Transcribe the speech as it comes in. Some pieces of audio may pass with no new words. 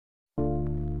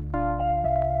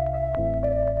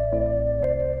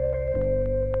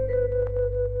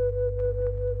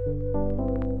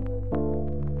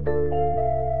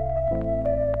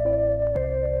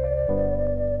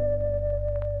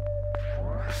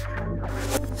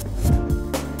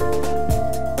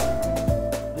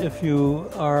If you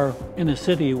are in a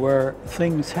city where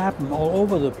things happen all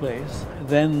over the place,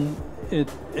 then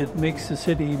it makes the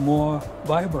city more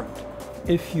vibrant.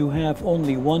 If you have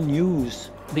only one use,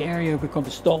 the area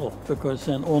becomes dull, because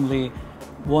then only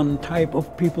one type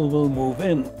of people will move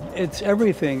in. It's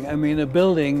everything. I mean, a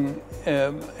building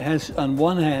has, on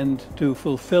one hand, to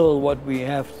fulfill what we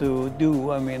have to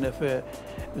do. I mean, if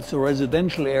it's a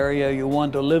residential area, you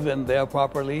want to live in there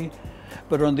properly.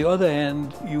 But on the other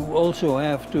hand, you also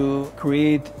have to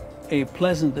create a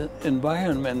pleasant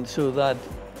environment so that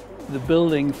the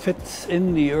building fits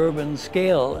in the urban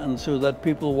scale and so that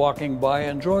people walking by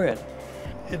enjoy it.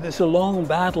 It is a long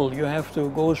battle. You have to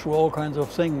go through all kinds of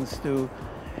things to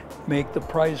make the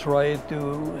price right,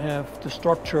 to have the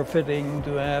structure fitting,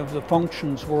 to have the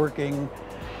functions working,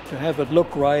 to have it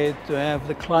look right, to have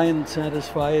the client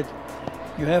satisfied.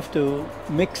 You have to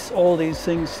mix all these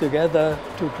things together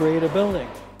to create a building.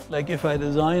 Like if I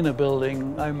design a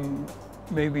building, I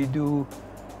maybe do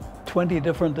 20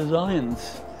 different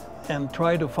designs and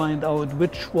try to find out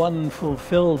which one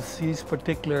fulfills these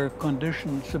particular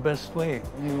conditions the best way.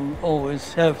 You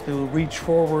always have to reach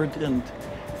forward and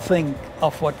think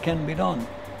of what can be done.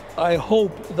 I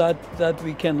hope that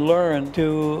we can learn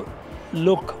to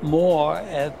look more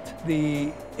at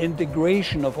the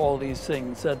integration of all these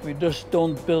things, that we just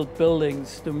don't build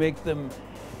buildings to make them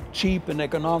cheap and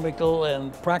economical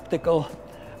and practical,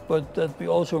 but that we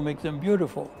also make them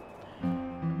beautiful.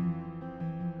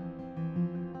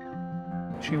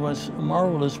 She was a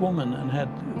marvelous woman and had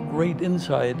great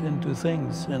insight into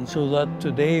things, and so that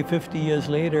today, 50 years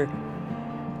later,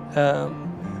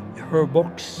 her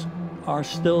books are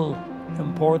still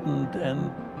important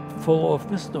and full of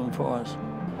wisdom for us.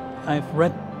 I've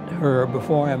read her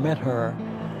before I met her,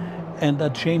 and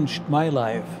that changed my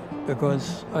life,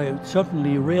 because I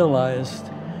suddenly realized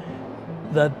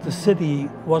that the city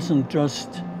wasn't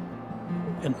just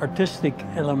an artistic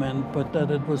element, but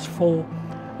that it was full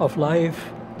of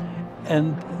life,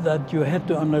 and that you had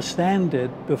to understand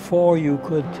it before you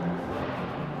could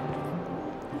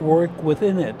work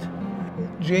within it.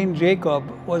 Jane Jacob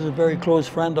was a very close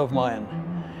friend of mine,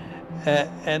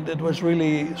 and it was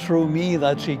really through me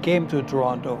that she came to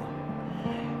Toronto,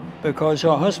 because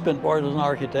her husband was an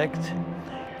architect.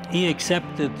 He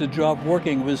accepted the job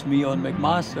working with me on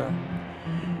McMaster,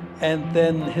 and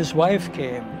then his wife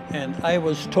came, and I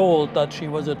was told that she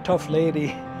was a tough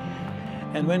lady.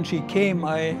 And when she came,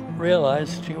 I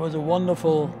realized she was a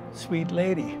wonderful, sweet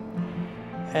lady.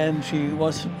 And she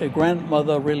was a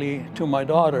grandmother, really, to my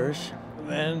daughters.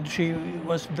 And she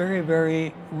was very,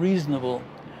 very reasonable.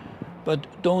 But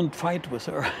don't fight with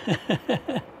her.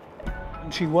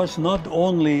 She was not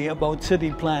only about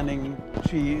city planning,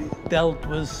 she dealt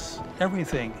with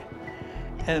everything.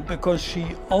 And because she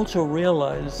also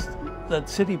realized that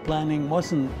city planning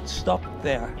wasn't stopped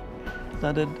there,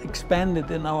 that it expanded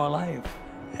in our life.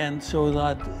 And so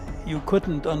that you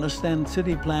couldn't understand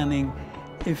city planning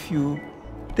if you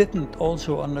didn't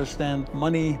also understand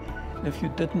money, if you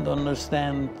didn't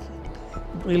understand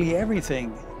really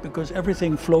everything, because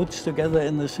everything floats together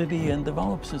in the city and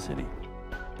develops the city.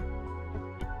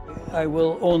 I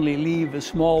will only leave a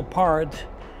small part,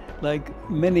 like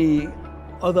many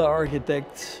other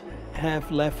architects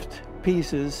have left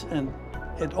pieces, and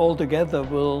it all together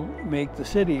will make the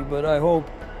city. But I hope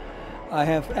I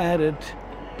have added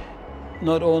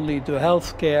not only to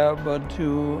healthcare, but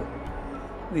to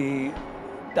the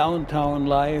downtown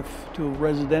life, to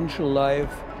residential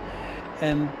life,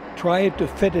 and try to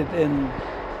fit it in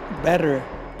better.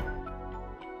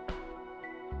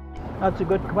 That's a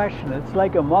good question. It's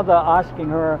like a mother asking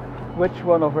her which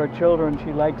one of her children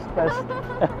she likes best.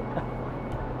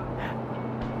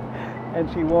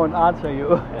 And she won't answer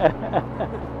you.